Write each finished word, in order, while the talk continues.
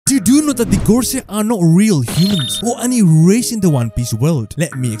Did you know that the Goroseis are not real humans or any race in the One Piece world?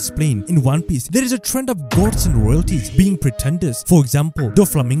 Let me explain. In One Piece, there is a trend of gods and royalties being pretenders. For example,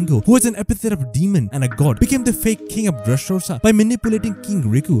 Doflamingo, who was an epithet of demon and a god, became the fake king of Dressrosa by manipulating King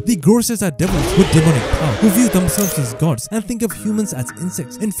Riku. The Goroseis are devils with demonic power who view themselves as gods and think of humans as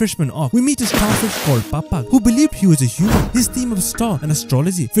insects. In Fishman Arc, we meet a starfish called Papak who believed he was a human. His theme of star and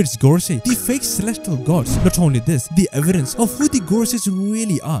astrology fits Goroseis, the fake celestial gods. Not only this, the evidence of who the Goroseis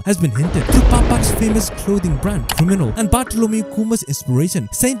really are has been hinted through Papak's famous clothing brand, Criminal, and Bartholomew Kuma's inspiration,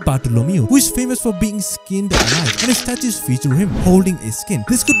 Saint Bartholomew, who is famous for being skinned alive, and his statues feature him holding a skin.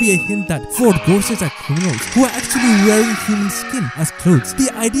 This could be a hint that 4 Goroseis are criminals who are actually wearing human skin as clothes.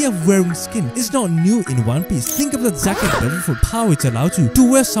 The idea of wearing skin is not new in One Piece. Think of the jacket Devilfoot, how it allows you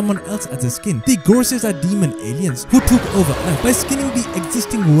to wear someone else as a skin. The Goroseis are demon aliens who took over Earth by skinning the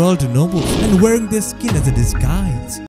existing world nobles and wearing their skin as a disguise.